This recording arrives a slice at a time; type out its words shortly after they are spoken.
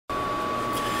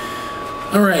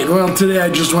All right, well, today I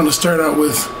just want to start out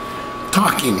with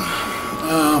talking.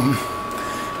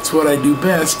 It's what I do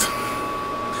best.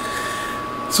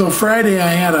 So Friday I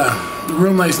had a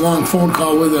real nice long phone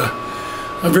call with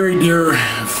a very dear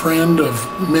friend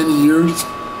of many years.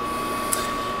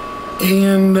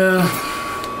 And,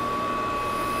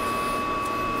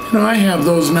 I have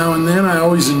those now and then. I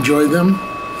always enjoy them.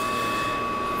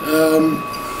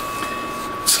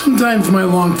 Sometimes my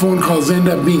long phone calls end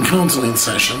up being counseling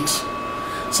sessions.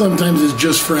 Sometimes it's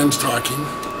just friends talking.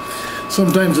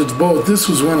 Sometimes it's both. This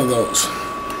was one of those.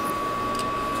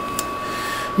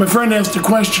 My friend asked a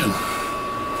question.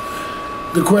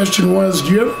 The question was,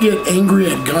 do you ever get angry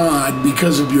at God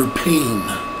because of your pain?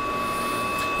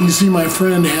 You see, my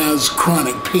friend has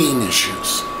chronic pain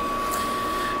issues.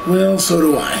 Well, so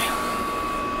do I.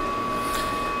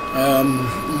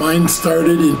 Mine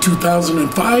started in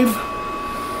 2005.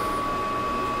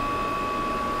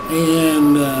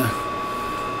 And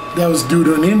that was due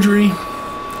to an injury,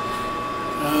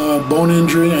 bone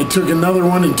injury. I took another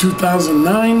one in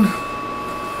 2009.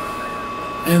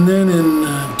 And then in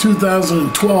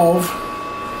 2012,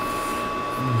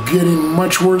 getting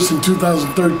much worse in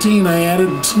 2013, I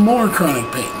added some more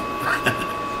chronic pain.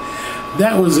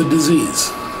 That was a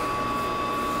disease.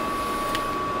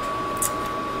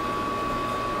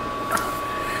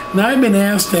 Now, I've been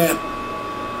asked that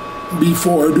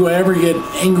before, do I ever get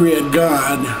angry at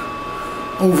God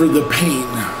over the pain?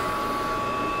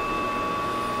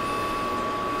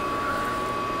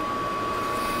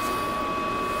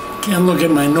 Can't look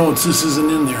at my notes, this isn't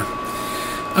in there.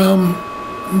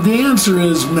 The answer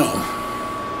is no.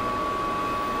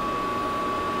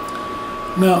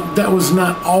 Now, that was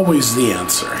not always the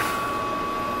answer.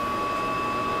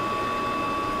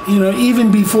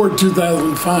 Even before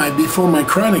 2005, before my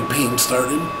chronic pain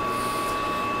started,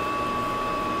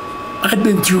 I'd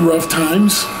been through rough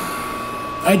times.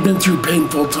 I'd been through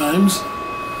painful times.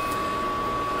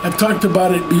 I've talked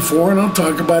about it before, and I'll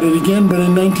talk about it again, but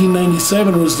in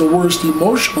 1997 was the worst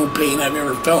emotional pain I've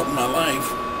ever felt in my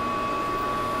life.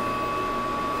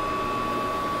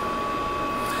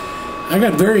 I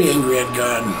got very angry at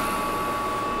God.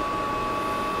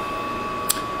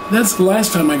 That's the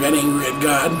last time I got angry at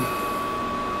God.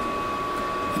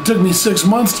 It took me 6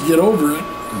 months to get over it.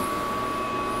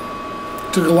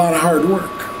 It took a lot of hard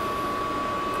work.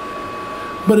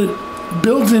 But it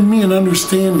built in me an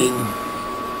understanding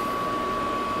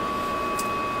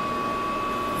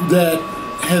that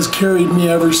has carried me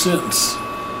ever since.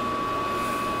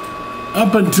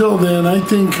 Up until then, I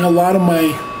think a lot of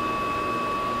my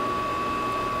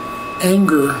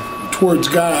anger towards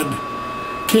God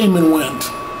came and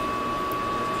went.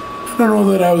 I don't know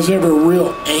that I was ever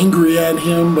real angry at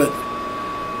him, but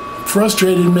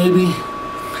frustrated maybe.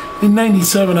 In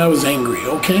 97, I was angry,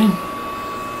 okay?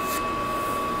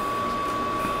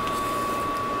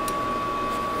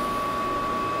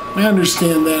 I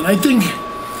understand that. I think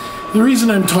the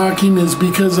reason I'm talking is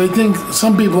because I think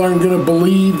some people aren't going to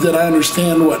believe that I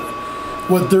understand what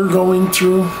they're going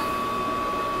through.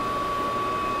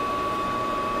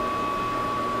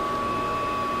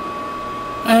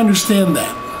 I understand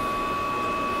that.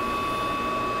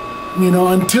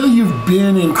 Until you've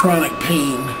been in chronic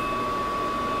pain,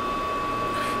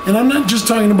 and I'm not just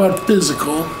talking about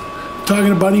physical, I'm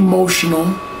talking about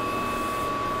emotional.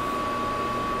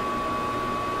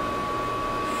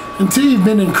 Until you've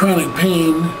been in chronic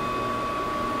pain,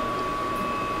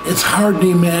 it's hard to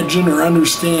imagine or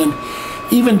understand.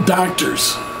 Even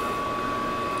doctors,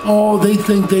 they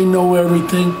think they know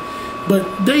everything, but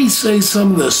they say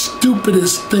some of the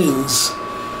stupidest things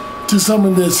to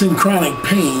someone that's in chronic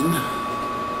pain.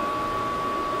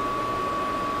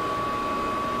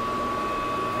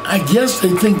 I guess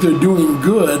they think they're doing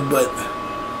good, but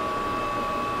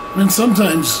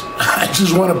sometimes I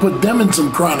just want to put them in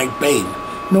some chronic pain.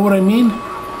 Know what I mean?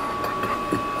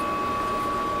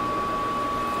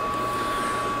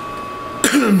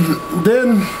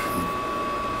 Then,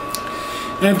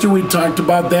 after we talked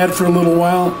about that for a little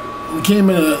while, came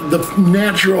the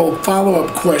natural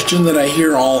follow-up question that I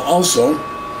hear also.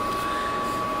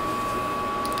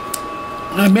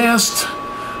 I'm asked,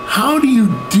 how do you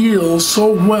deal so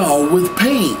well with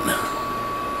pain?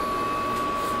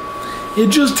 It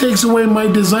just takes away my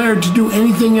desire to do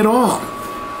anything at all.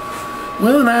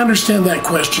 Well, and I understand that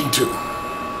question too.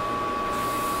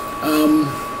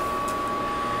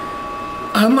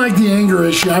 Unlike the anger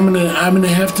issue, I'm gonna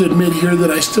have to admit here that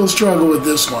I still struggle with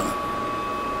this one.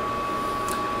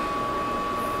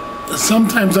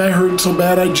 Sometimes I hurt so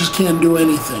bad I just can't do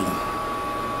anything.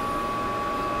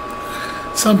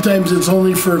 Sometimes it's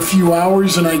only for a few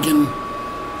hours and I can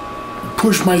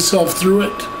push myself through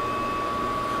it.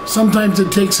 Sometimes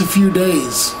it takes a few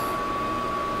days.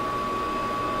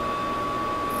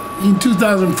 In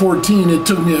 2014, it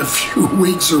took me a few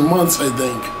weeks or months, I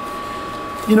think.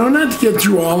 You know, not to get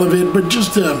through all of it, but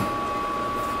just to,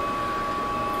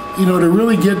 you know, to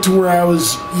really get to where I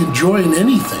was enjoying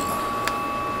anything.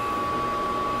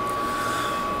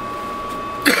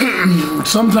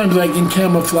 Sometimes I can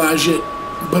camouflage it,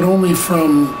 but only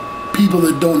from people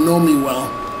that don't know me well.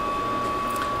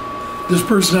 This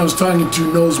person I was talking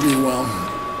to knows me well.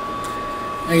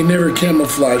 I never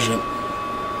camouflage it.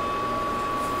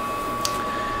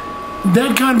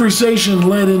 That conversation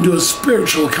led into a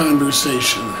spiritual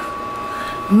conversation.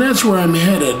 And that's where I'm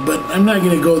headed, but I'm not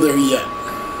going to go there yet.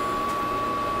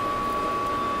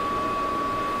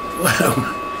 Well,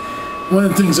 one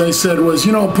of the things I said was,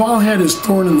 you know, Paul had his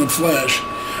thorn in the flesh.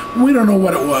 We don't know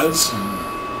what it was.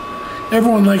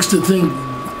 Everyone likes to think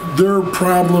their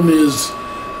problem is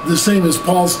the same as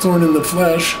Paul's thorn in the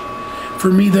flesh.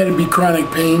 For me, that'd be chronic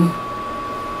pain.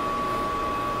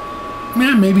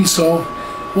 Yeah, maybe so.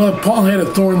 Well, if Paul had a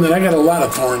thorn, then I got a lot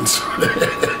of thorns.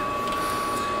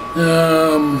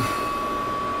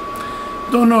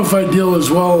 Don't know if I deal as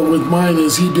well with mine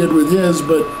as he did with his,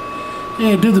 but yeah,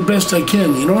 I do the best I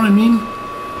can, you know what I mean?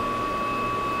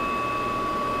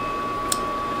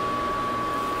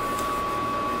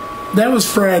 That was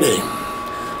Friday.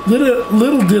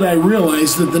 Little did I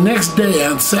realize that the next day,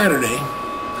 on Saturday,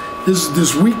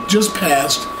 this week just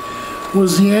passed,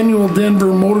 was the annual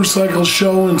Denver Motorcycle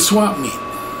Show and Swap Meet.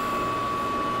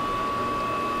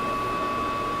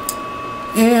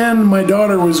 And my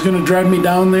daughter was going to drive me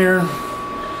down there.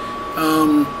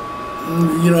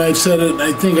 You know, I've said it,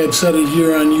 I think I've said it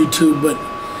here on YouTube, but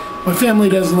my family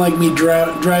doesn't like me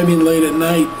driving late at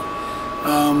night.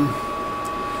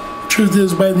 Truth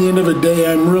is, by the end of a day,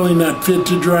 I'm really not fit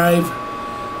to drive.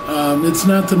 It's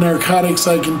not the narcotics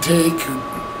I can take.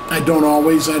 I don't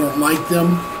like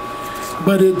them.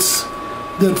 But it's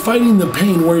that fighting the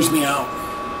pain wears me out.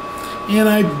 And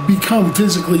I've become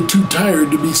physically too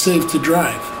tired to be safe to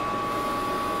drive.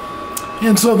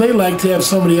 And so they like to have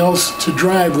somebody else to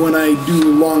drive when I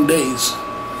do long days.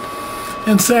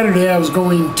 And Saturday I was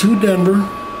going to Denver,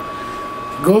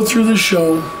 go through the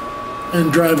show,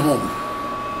 and drive home.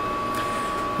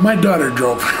 My daughter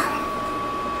drove.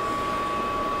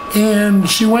 And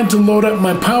she went to load up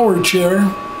my power chair,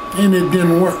 and it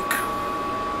didn't work.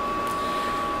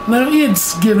 Now,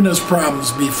 it's given us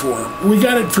problems before. We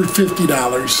got it for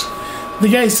 $50. The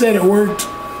guy said it worked.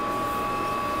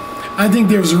 I think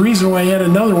there was a reason why he had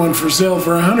another one for sale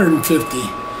for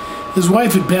 $150. His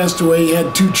wife had passed away. He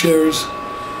had 2 chairs.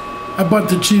 I bought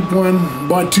the cheap one,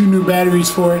 bought 2 new batteries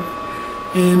for it,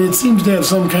 and it seems to have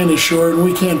some kind of short, and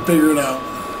we can't figure it out.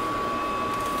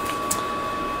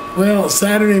 Well,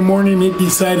 Saturday morning it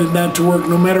decided not to work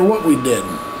no matter what we did.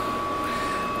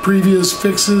 Previous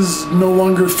fixes no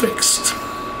longer fixed.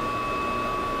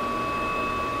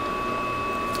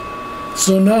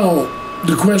 So now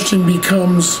the question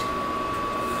becomes,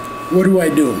 what do I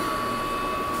do?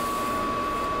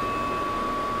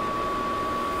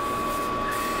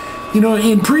 You know,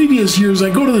 in previous years, I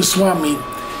go to the swap meet.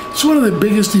 It's one of the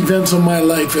biggest events of my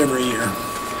life every year.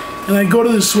 And I go to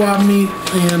the swap meet,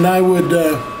 and I would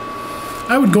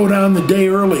go down the day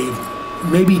early,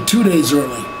 maybe 2 days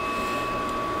early.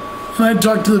 And I'd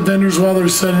talk to the vendors while they're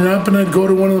setting up, and I'd go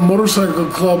to one of the motorcycle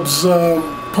club's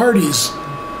parties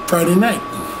Friday night.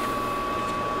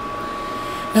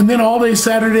 And then all day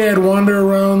Saturday, I'd wander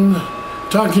around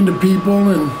talking to people,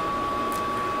 and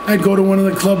I'd go to one of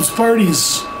the club's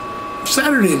parties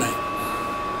Saturday night.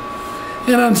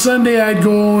 And on Sunday, I'd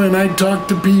go and I'd talk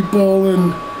to people,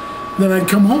 and then I'd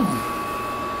come home.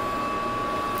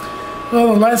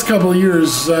 Well, the last couple of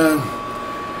years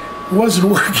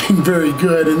wasn't working very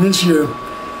good, and this year,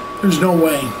 there's no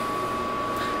way.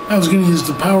 I was going to use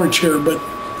the power chair, but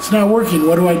it's not working.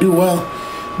 What do I do? Well,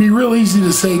 it'd be real easy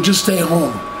to say, just stay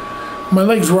home. My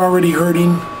legs were already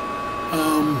hurting.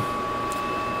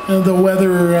 And the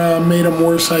weather made them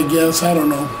worse, I guess. I don't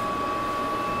know.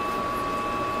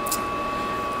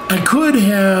 I could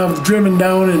have driven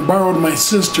down and borrowed my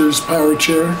sister's power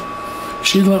chair.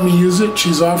 She'd let me use it.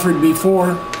 She's offered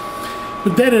before.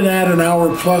 But that'd add an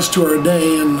hour plus to our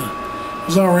day, and it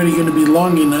was already going to be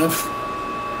long enough.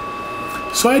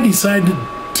 So I decided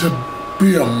to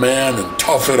be a man and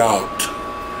tough it out.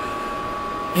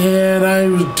 And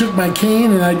I took my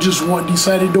cane and I just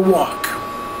decided to walk.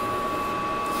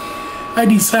 I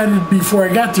decided before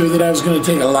I got there that I was going to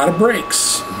take a lot of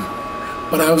breaks,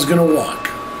 but I was going to walk.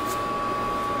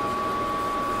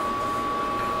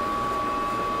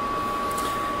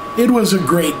 It was a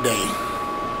great day.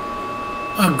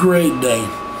 A great day.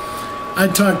 I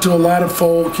talked to a lot of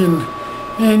folk, and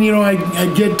you know,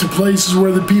 I'd get to places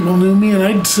where the people knew me, and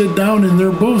I'd sit down in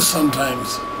their booth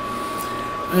sometimes.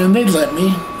 And they'd let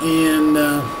me, and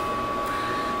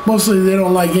mostly they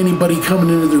don't like anybody coming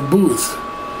into their booth.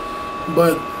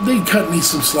 But they cut me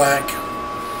some slack.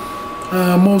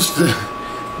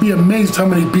 Be amazed how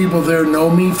many people there know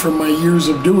me from my years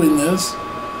of doing this.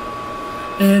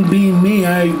 And being me,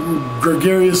 I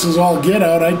gregarious as all get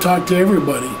out, I talk to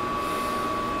everybody.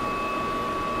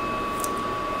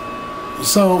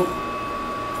 So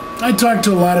I talked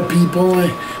to a lot of people. I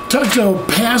talked to a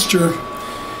pastor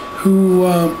who,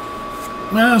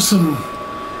 well, some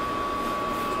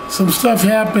stuff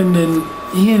happened, and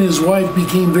he and his wife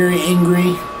became very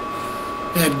angry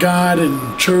at God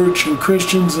and church and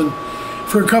Christians, and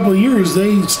for a couple of years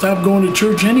they stopped going to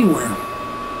church anywhere.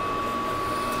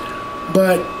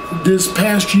 But this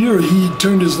past year he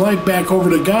turned his life back over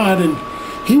to God, and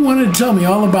he wanted to tell me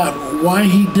all about why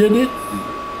he did it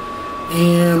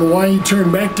and why he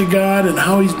turned back to God and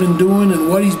how he's been doing and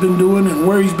what he's been doing and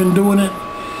where he's been doing it.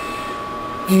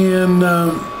 And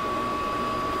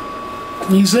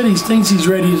he said he thinks he's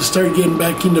ready to start getting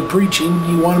back into preaching.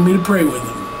 He wanted me to pray with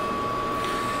him.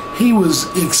 He was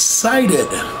excited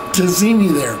to see me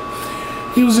there.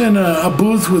 He was in a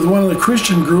booth with one of the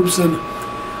Christian groups, and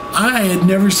I had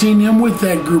never seen him with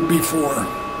that group before.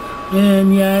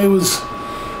 And yeah,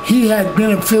 he had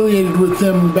been affiliated with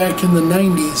them back in the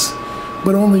 90s,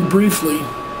 but only briefly.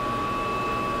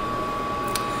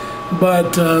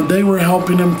 But they were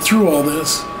helping him through all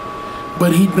this.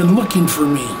 But he'd been looking for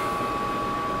me.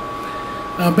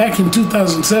 Back in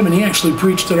 2007, he actually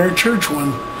preached at our church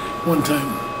one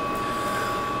time.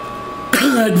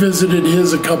 I'd visited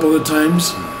his a couple of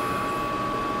times.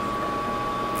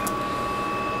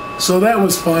 So that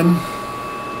was fun.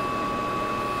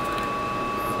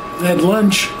 At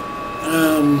lunch,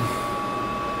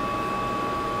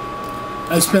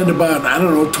 I spent about,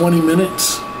 20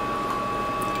 minutes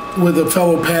with a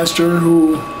fellow pastor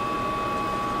who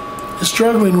is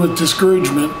struggling with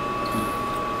discouragement.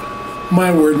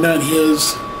 My word, not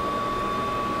his.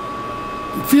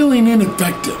 Feeling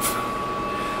ineffective.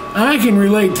 I can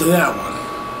relate to that one.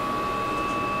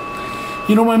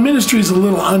 You know, my ministry is a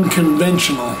little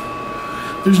unconventional.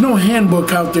 There's no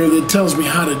handbook out there that tells me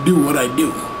how to do what I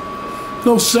do.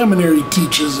 No seminary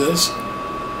teaches this.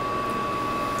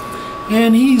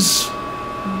 And he's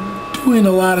doing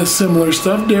a lot of similar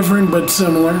stuff, different but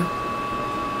similar.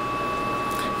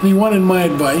 And he wanted my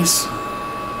advice.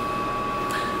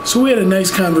 So we had a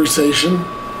nice conversation.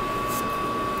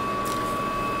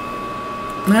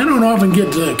 And I don't often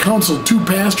get to counsel two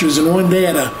pastors in one day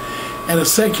at a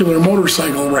secular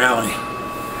motorcycle rally.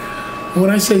 And when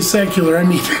I say secular, I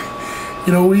mean,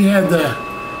 you know, we had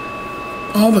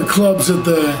all the clubs that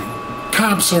the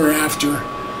cops are after.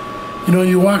 You know,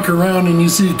 you walk around and you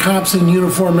see cops in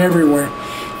uniform everywhere.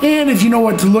 And if you know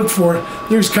what to look for,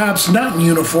 there's cops not in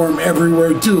uniform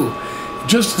everywhere too.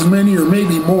 Just as many or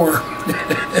maybe more.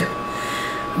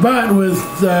 But with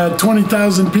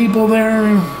 20,000 people there,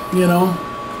 you know,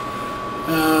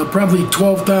 probably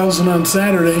 12,000 on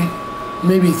Saturday,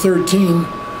 maybe 13,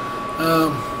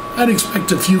 I'd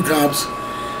expect a few cops.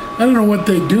 I don't know what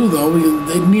they'd do though.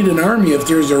 They'd need an army if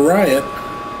there's a riot.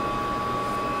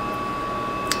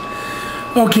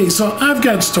 Okay, so I've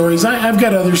got stories. I've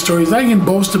got other stories. I can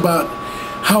boast about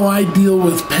how I deal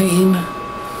with pain.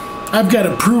 I've got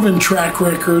a proven track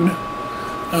record.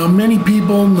 Many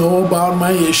people know about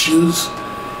my issues.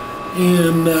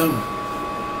 And,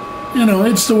 you know,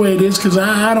 it's the way it is because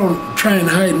I don't try and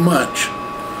hide much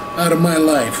out of my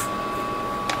life.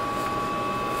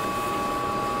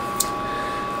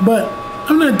 But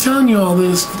I'm not telling you all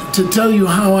this to tell you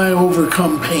how I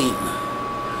overcome pain.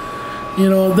 You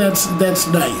know, that's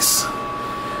nice.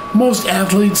 Most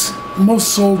athletes,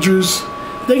 most soldiers,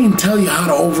 they can tell you how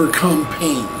to overcome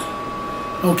pain.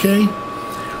 Okay?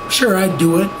 Sure, I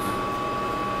do it.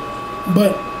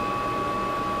 But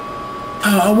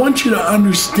I want you to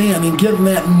understand and get in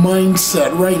that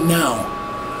mindset right now.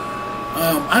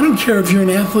 I don't care if you're an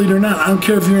athlete or not. I don't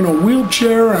care if you're in a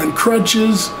wheelchair, on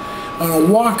crutches, on a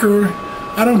walker.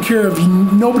 I don't care if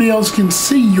nobody else can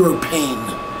see your pain.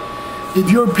 If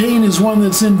your pain is one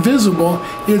that's invisible,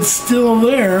 it's still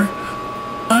there.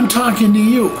 I'm talking to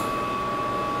you.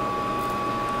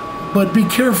 But be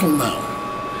careful now.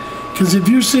 Because if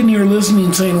you're sitting here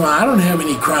listening saying, well, I don't have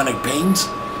any chronic pains,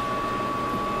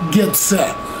 get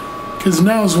set. Because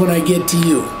now is when I get to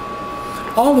you.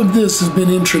 All of this has been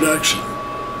introduction.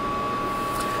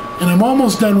 And I'm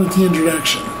almost done with the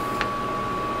introduction.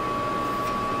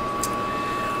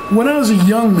 When I was a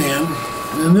young man,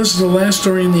 and this is the last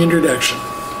story in the introduction,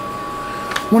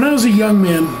 When I was a young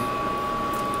man,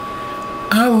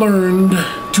 I learned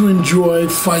to enjoy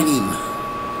fighting.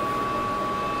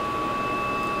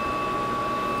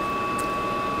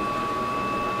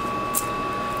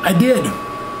 I did.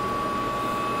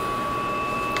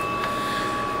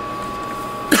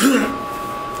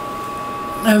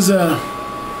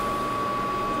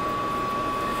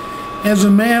 As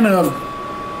a man of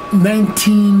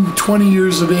 19, 20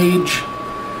 years of age,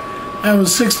 I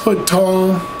was 6 foot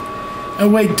tall. I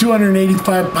weighed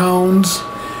 285 pounds.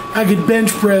 I could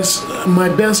bench press. My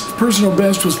personal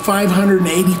best was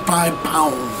 585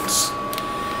 pounds.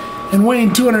 And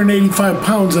weighing 285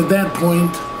 pounds at that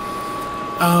point,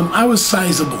 I was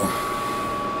sizable.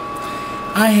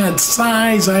 I had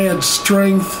size, I had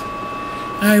strength.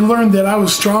 I learned that I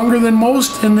was stronger than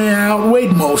most and I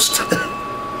outweighed most.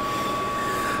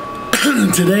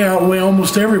 Today I outweigh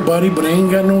almost everybody, but I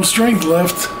ain't got no strength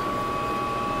left.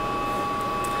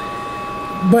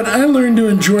 But I learned to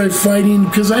enjoy fighting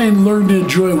because I learned to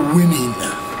enjoy winning.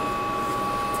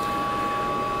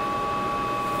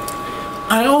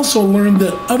 I also learned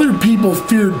that other people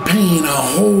feared pain a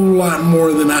whole lot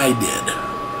more than I did.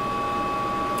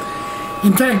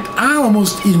 In fact, I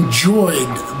almost enjoyed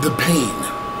the pain.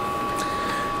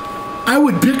 I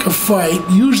would pick a fight,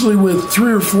 usually with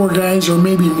 3 or 4 guys or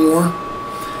maybe more.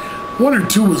 1 or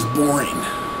 2 was boring.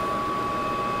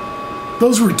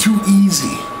 Those were too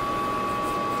easy.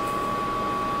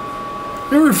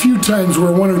 There were a few times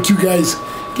where 1 or 2 guys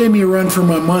gave me a run for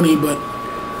my money, but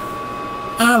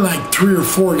I liked 3 or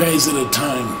 4 guys at a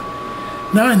time.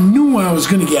 Now I knew I was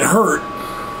going to get hurt,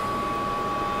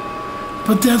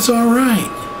 but that's all right.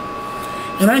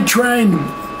 And I'd try and,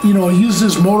 use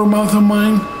this motor mouth of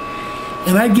mine,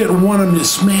 and I'd get one of them to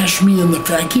smash me in the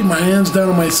face. I'd keep my hands down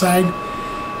on my side,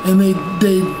 and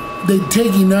they'd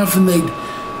take enough and they'd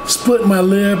split my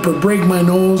lip or break my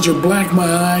nose or black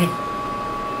my eye.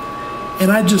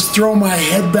 And I'd just throw my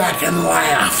head back and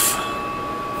laugh.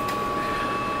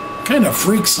 Kind of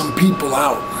freaks some people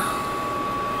out.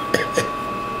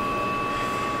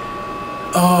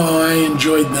 Oh, I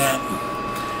enjoyed that.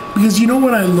 Because you know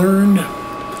what I learned?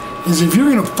 Is if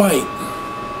you're going to fight,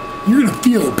 you're going to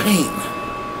feel pain.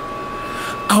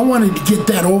 I wanted to get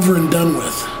that over and done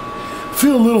with.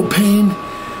 Feel a little pain.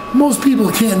 Most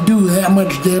people can't do that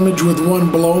much damage with one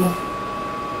blow.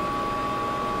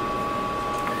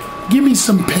 Give me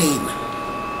some pain.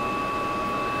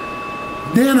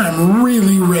 Then I'm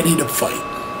really ready to fight.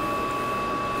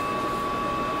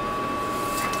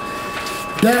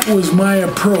 That was my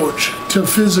approach to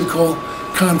physical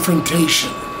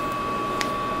confrontation.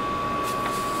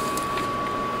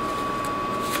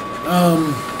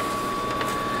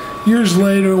 Years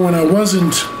later, when I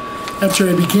wasn't, after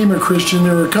I became a Christian,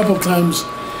 there were a couple times,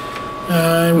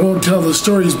 I won't tell the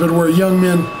stories, but where young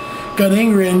men got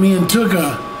angry at me and took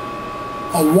a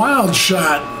wild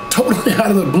shot totally out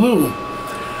of the blue.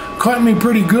 Caught me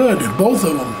pretty good, both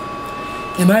of them.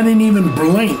 And I didn't even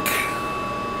blink.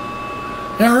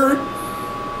 It hurt.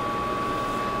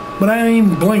 But I didn't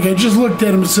even blink. I just looked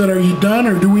at him and said, "Are you done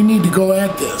or do we need to go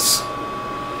at this?"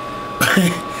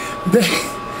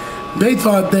 They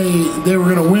thought they were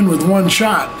going to win with one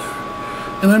shot.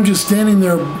 And I'm just standing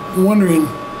there wondering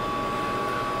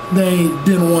they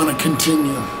didn't want to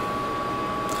continue.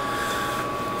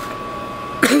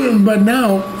 But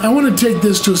now, I want to take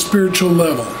this to a spiritual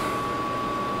level.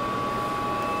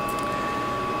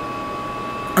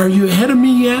 Are you ahead of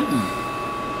me yet?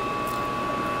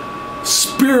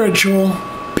 Spiritual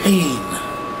pain.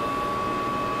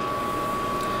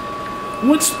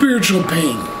 What's spiritual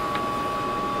pain?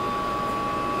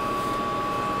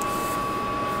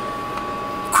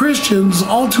 Christians,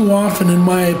 all too often, in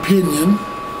my opinion,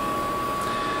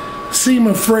 seem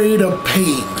afraid of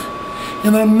pain.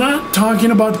 And I'm not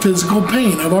talking about physical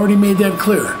pain. I've already made that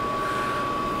clear.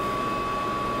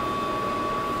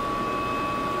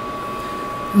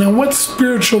 Now, what's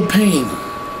spiritual pain?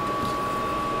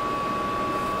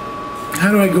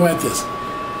 How do I go at this?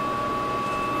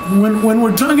 When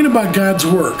we're talking about God's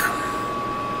work,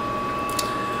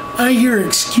 I hear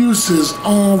excuses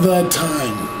all the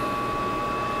time.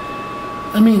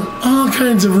 I mean, all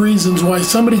kinds of reasons why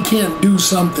somebody can't do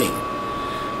something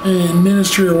in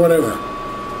ministry or whatever.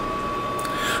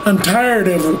 I'm tired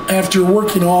after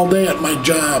working all day at my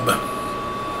job.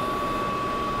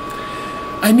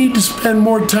 I need to spend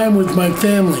more time with my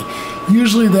family.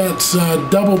 Usually that's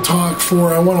double talk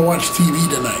for I want to watch TV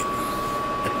tonight.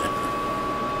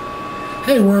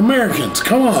 Hey, we're Americans,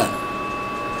 come on.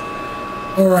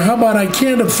 Or how about I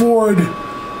can't afford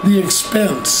the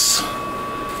expense?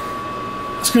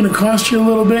 It's going to cost you a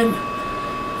little bit.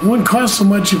 It wouldn't cost so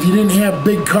much if you didn't have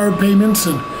big car payments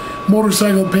and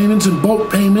motorcycle payments and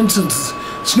boat payments and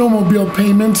snowmobile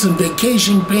payments and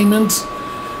vacation payments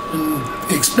and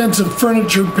expensive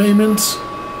furniture payments.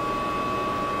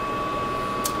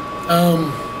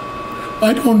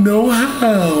 I don't know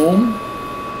how.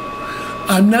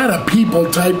 I'm not a people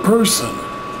type person.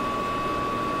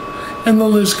 And the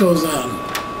list goes on.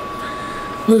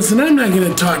 Listen, I'm not going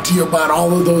to talk to you about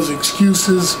all of those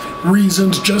excuses,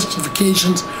 reasons,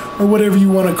 justifications, or whatever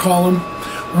you want to call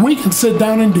them. We can sit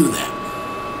down and do that.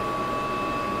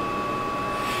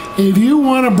 If you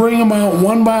want to bring them out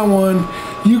one by one,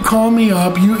 you call me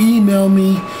up, you email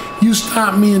me, you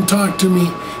stop me and talk to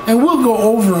me, and we'll go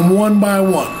over them one by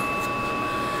one.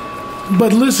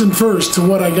 But listen first to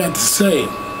what I got to say.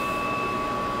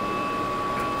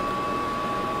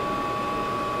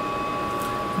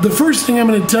 The first thing I'm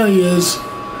going to tell you is,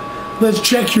 let's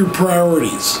check your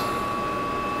priorities.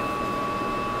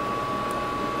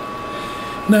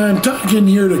 Now, I'm talking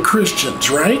here to Christians,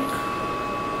 right?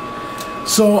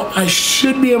 So I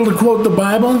should be able to quote the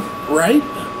Bible, right?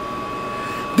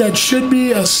 That should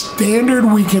be a standard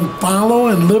we can follow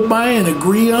and live by and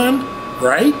agree on,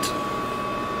 right?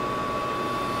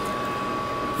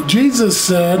 Jesus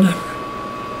said,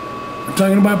 we're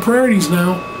talking about priorities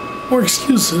now, or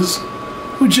excuses,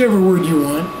 whichever word you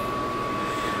want.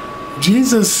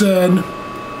 Jesus said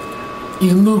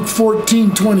in Luke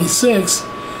 14:26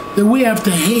 that we have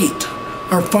to hate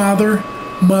our father,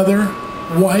 mother,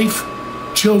 wife,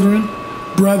 children,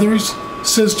 brothers,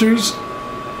 sisters,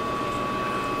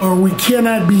 or we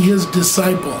cannot be his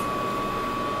disciple.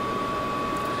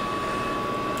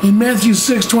 In Matthew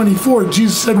 6:24,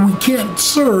 Jesus said we can't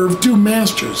serve two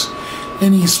masters.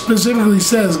 And he specifically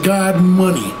says God and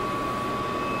money.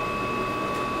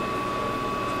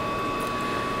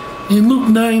 In Luke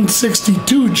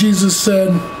 9:62, Jesus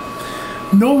said,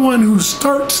 no one who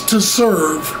starts to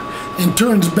serve and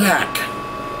turns back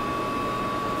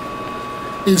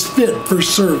is fit for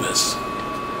service.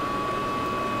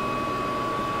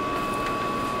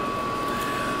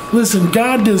 Listen,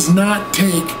 God does not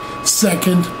take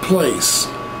second place.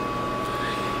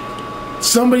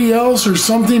 Somebody else or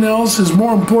something else is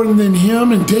more important than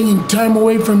him and taking time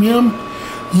away from him,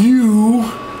 you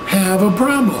have a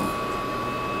problem.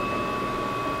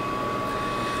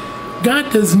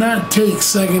 God does not take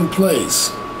second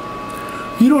place.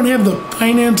 You don't have the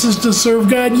finances to serve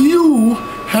God, you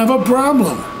have a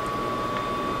problem.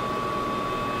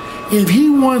 If he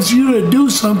wants you to do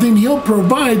something, he'll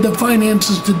provide the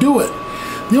finances to do it.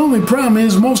 The only problem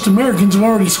is most Americans have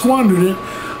already squandered it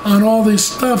on all this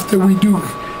stuff that we do,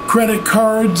 credit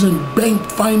cards and bank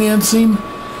financing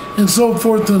and so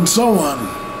forth and so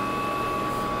on.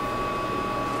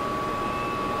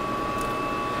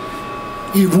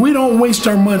 If we don't waste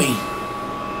our money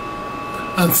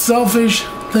on selfish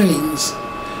things,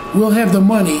 we'll have the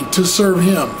money to serve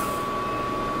him.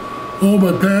 Oh,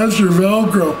 but Pastor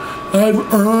Velcro, I've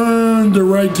earned the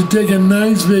right to take a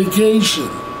nice vacation.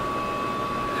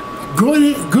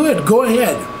 Good, go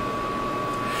ahead.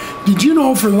 Did you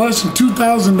know for less than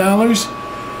 $2,000,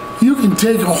 you can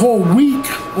take a whole week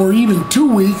or even 2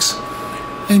 weeks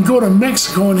and go to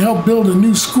Mexico and help build a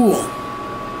new school?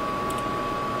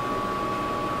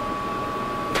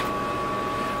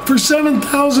 For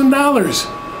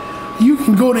 $7,000, you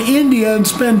can go to India and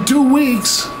spend 2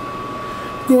 weeks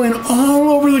going all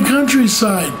over the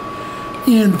countryside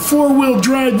in four-wheel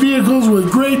drive vehicles with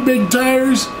great big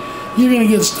tires. You're going to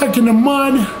get stuck in the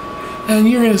mud and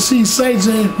you're going to see sights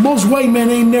that most white men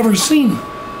ain't never seen.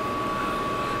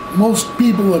 Most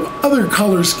people of other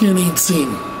color skin ain't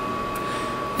seen.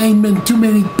 Ain't been too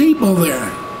many people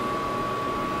there.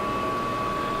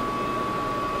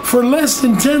 For less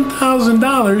than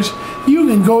 $10,000, you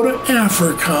can go to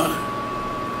Africa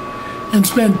and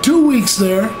spend 2 weeks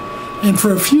there, and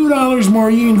for a few dollars more,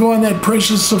 you can go on that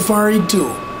precious safari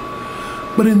too.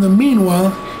 But in the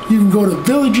meanwhile, you can go to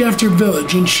village after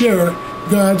village and share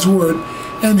God's word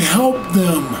and help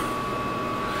them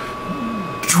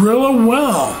drill a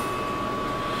well,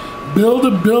 build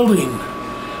a building,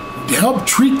 help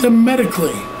treat them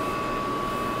medically.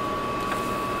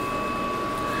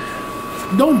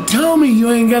 Don't tell me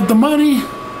you ain't got the money.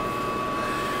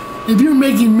 If you're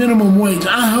making minimum wage,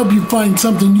 I'll help you find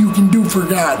something you can do for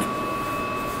God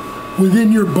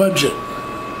within your budget.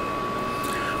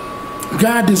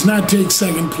 God does not take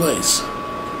second place.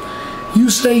 You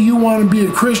say you want to be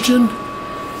a Christian.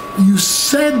 You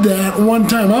said that one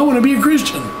time. I want to be a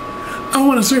Christian. I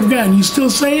want to serve God. And you still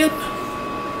say it?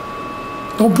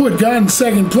 Don't put God in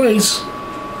second place.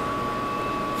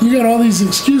 You got all these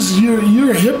excuses.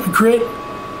 You're a hypocrite.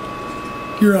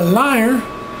 You're a liar.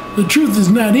 The truth is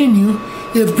not in you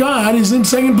if God is in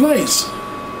second place.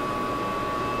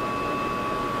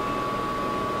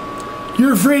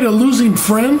 You're afraid of losing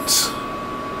friends?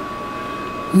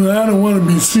 Well, I don't want to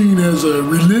be seen as a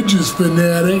religious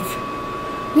fanatic.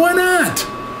 Why not?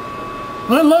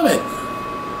 I love it.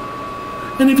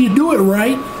 And if you do it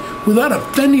right, without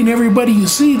offending everybody you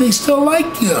see, they still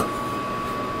like you.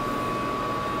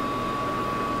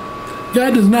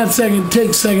 God does not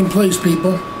take second place,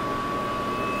 people.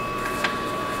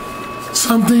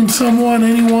 Something, someone,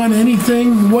 anyone,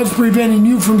 anything, what's preventing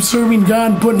you from serving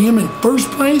God and putting Him in first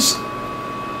place?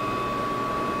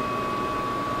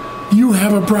 You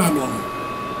have a problem.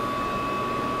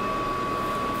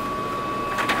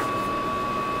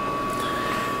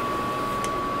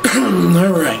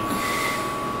 All right.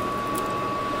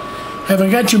 Have I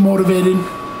got you motivated?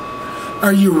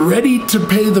 Are you ready to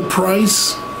pay the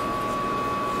price?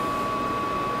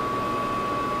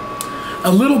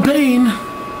 A little pain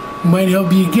might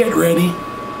help you get ready.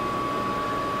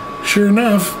 Sure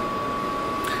enough,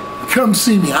 come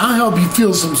see me. I'll help you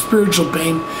feel some spiritual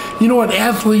pain. You know what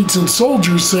athletes and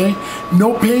soldiers say?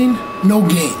 No pain, no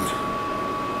gain.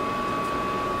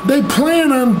 They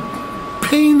plan on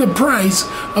paying the price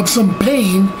of some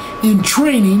pain in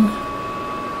training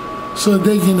so that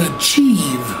they can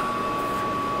achieve.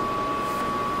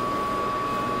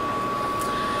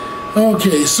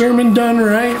 Okay, sermon done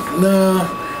right? No,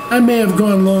 I may have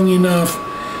gone long enough,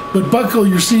 but buckle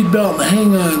your seatbelt and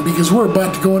hang on because we're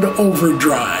about to go into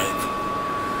overdrive.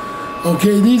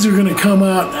 Okay, these are going to come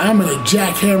out. I'm going to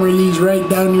jackhammer these right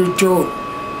down your throat.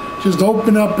 Just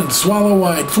open up and swallow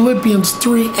wide. Philippians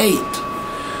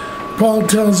 3:8. Paul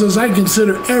tells us, I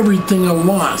consider everything a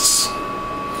loss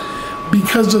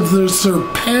because of the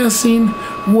surpassing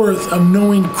worth of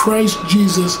knowing Christ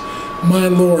Jesus, my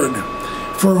Lord,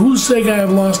 for whose sake I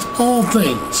have lost all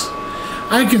things.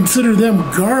 I consider them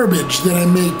garbage that I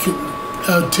may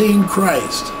attain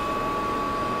Christ.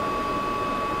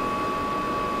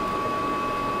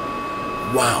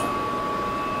 Wow.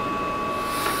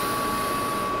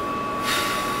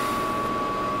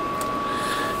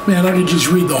 Man, I could just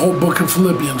read the whole book of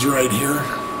Philippians right here.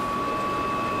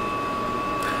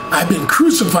 I've been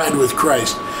crucified with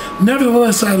Christ.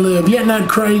 Nevertheless I live, yet not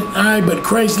I, but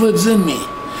Christ lives in me.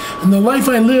 And the life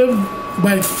I live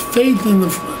by faith in the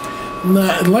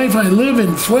life I live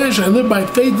in flesh, I live by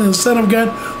faith in the Son of God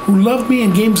who loved me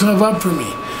and gave Himself up for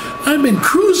me. I've been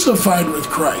crucified with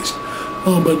Christ.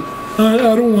 Oh, but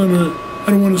I don't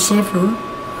want to suffer.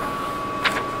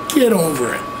 Get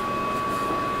over it.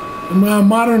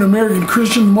 Modern American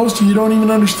Christian, most of you don't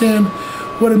even understand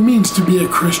what it means to be a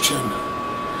Christian.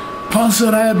 Paul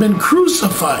said, I have been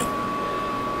crucified.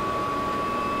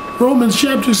 Romans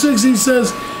chapter 6, he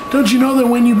says, don't you know that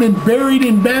when you've been buried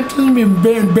in baptism, you've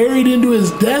been buried into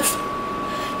His death,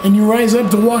 and you rise up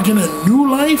to walk in a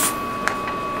new life?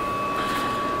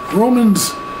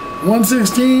 Romans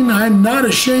 1:16, I'm not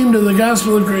ashamed of the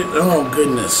gospel of grace. Oh,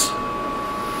 goodness.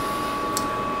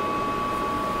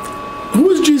 Who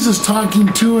was Jesus talking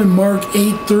to in Mark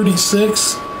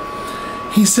 8:36?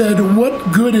 He said,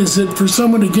 what good is it for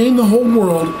someone to gain the whole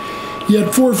world,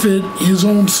 yet forfeit his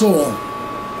own soul?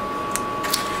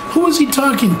 Who was He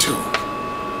talking to?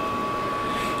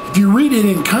 If you read it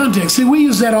in context, see, we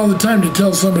use that all the time to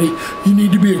tell somebody you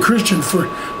need to be a Christian. For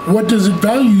what does it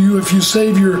value you if you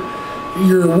save your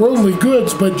worldly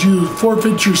goods, but you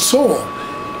forfeit your soul?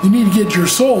 You need to get your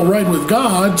soul right with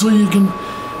God so you can...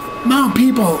 Now,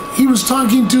 people, He was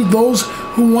talking to those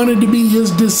who wanted to be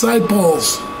His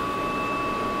disciples.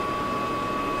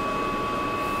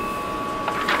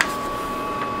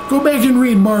 Go back and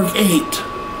read Mark 8.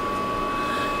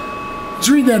 Let's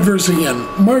read that verse again.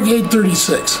 Mark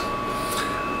 8:36.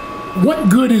 What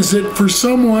good is it for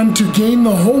someone to gain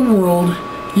the whole world,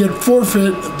 yet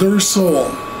forfeit their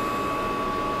soul?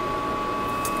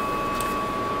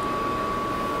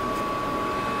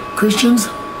 Christians,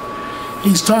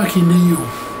 He's talking to you.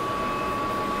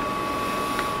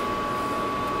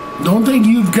 Don't think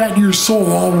you've got your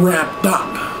soul all wrapped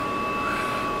up.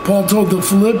 Paul told the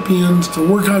Philippians to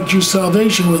work out your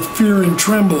salvation with fear and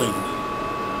trembling.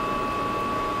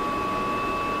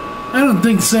 I don't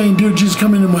think saying, dude, Jesus,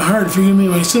 come into my heart, forgive me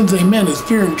my sins, amen, is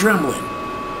fear and trembling.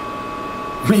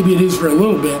 Maybe it is for a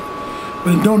little bit,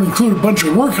 but it don't include a bunch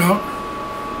of workout.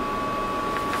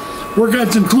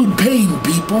 Workouts include pain,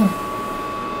 people.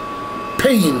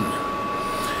 Pain.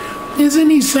 Isn't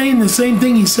He saying the same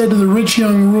thing He said to the rich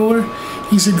young ruler?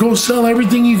 He said, go sell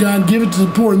everything you got, give it to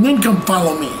the poor, and then come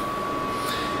follow me.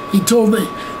 He told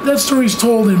that story's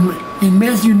told in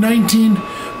Matthew 19,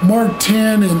 Mark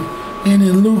 10, and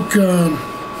in Luke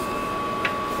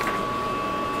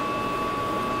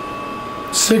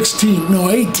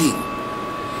 18.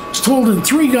 It's told in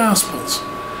 3 Gospels.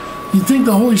 You think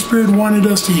the Holy Spirit wanted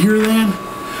us to hear that?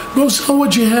 Go sell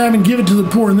what you have and give it to the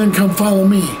poor and then come follow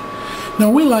me. Now,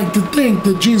 we like to think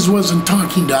that Jesus wasn't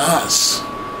talking to us.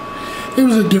 It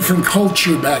was a different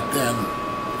culture back then.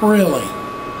 Really.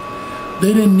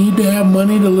 They didn't need to have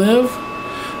money to live.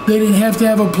 They didn't have to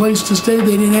have a place to stay.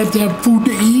 They didn't have to have food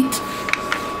to eat.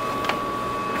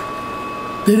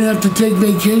 They didn't have to take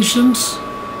vacations.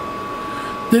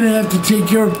 They didn't have to take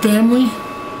care of family.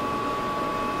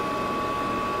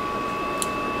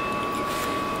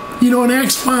 You know, in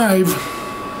Acts 5,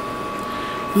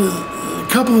 a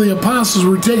couple of the apostles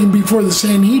were taken before the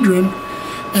Sanhedrin,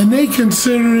 and they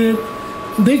considered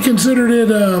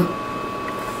it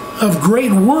of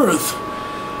great worth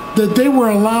that they were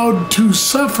allowed to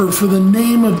suffer for the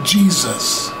name of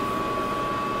Jesus.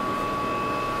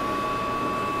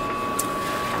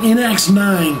 In Acts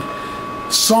 9,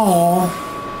 Saul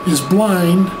is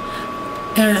blind,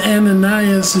 and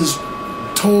Ananias is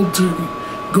told to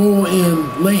go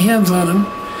and lay hands on him,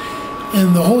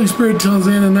 and the Holy Spirit tells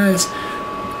Ananias,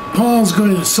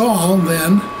 Saul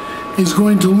then is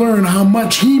going to learn how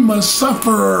much he must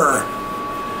suffer.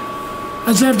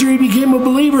 That's after he became a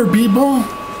believer, people.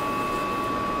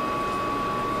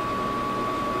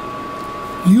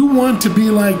 You want to be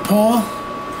like Paul?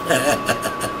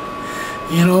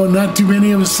 You know, not too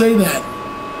many of us say that,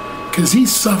 because he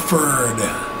suffered.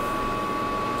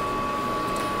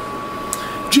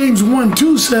 James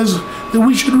 1:2 says that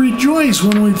we should rejoice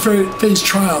when we face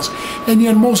trials. And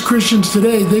yet most Christians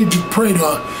today, they just pray to,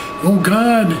 oh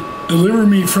God, deliver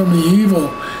me from the evil.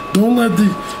 Don't let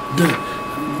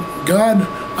God,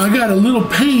 I got a little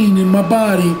pain in my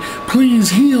body.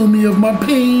 Please heal me of my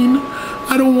pain.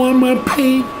 I don't want my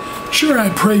pain. Sure, I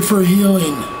pray for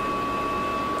healing.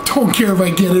 Don't care if I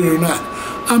get it or not.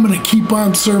 I'm going to keep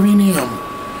on serving him.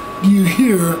 Do you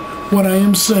hear what I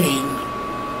am saying?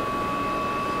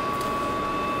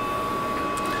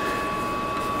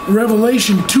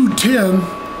 Revelation 2:10,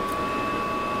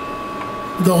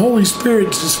 the Holy Spirit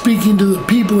is speaking to the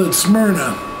people at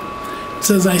Smyrna. It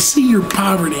says, I see your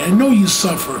poverty. I know you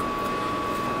suffer.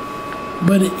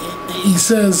 But he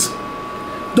says,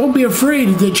 don't be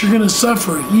afraid that you're going to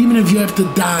suffer, even if you have to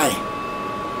die.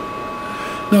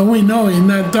 Now, we know he's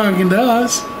not talking to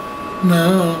us.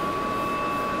 No,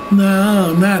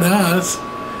 not us.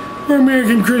 We're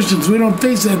American Christians. We don't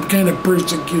face that kind of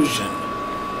persecution.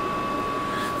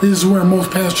 This is where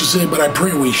most pastors say, but I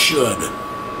pray we should.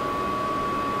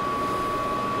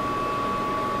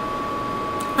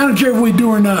 I don't care if we do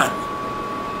or not.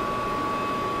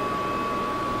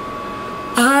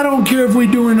 I don't care if we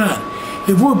do or not.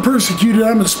 If we're persecuted,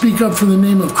 I'm going to speak up for the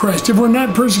name of Christ. If we're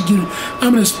not persecuted,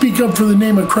 I'm going to speak up for the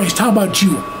name of Christ. How about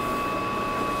you?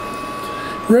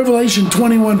 Revelation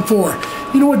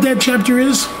 21:4. You know what that chapter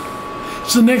is?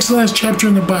 It's the next to last chapter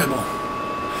in the Bible.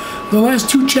 The last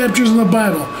 2 chapters in the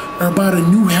Bible are about a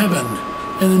new heaven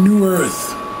and a new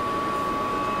earth.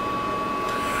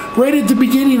 Right at the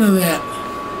beginning of that,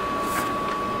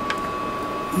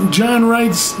 John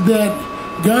writes that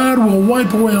God will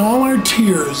wipe away all our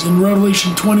tears in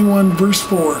Revelation 21, verse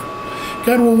 4.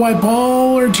 God will wipe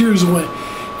all our tears away.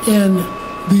 And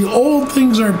the old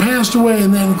things are passed away,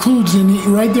 and that includes,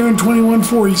 right there in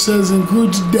 21:4, he says,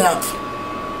 includes death.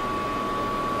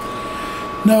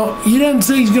 Now, he doesn't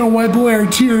say he's going to wipe away our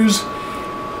tears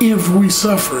if we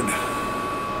suffered.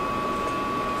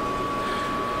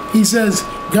 He says,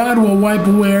 God will wipe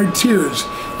away our tears.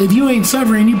 If you ain't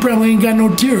suffering, you probably ain't got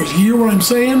no tears. You hear what I'm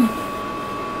saying?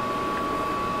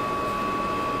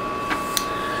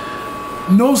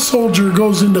 No soldier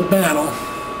goes into battle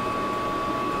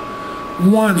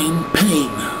wanting pain.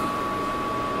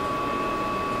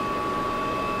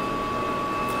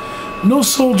 No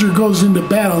soldier goes into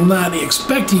battle not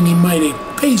expecting he might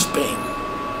face pain.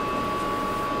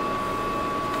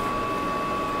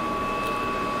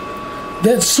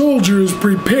 That soldier is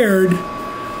prepared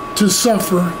to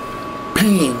suffer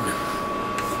pain.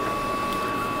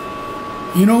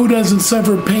 You know who doesn't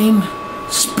suffer pain?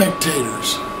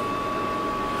 Spectators.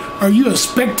 Are you a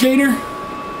spectator?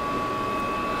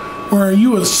 Or are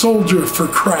you a soldier for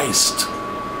Christ?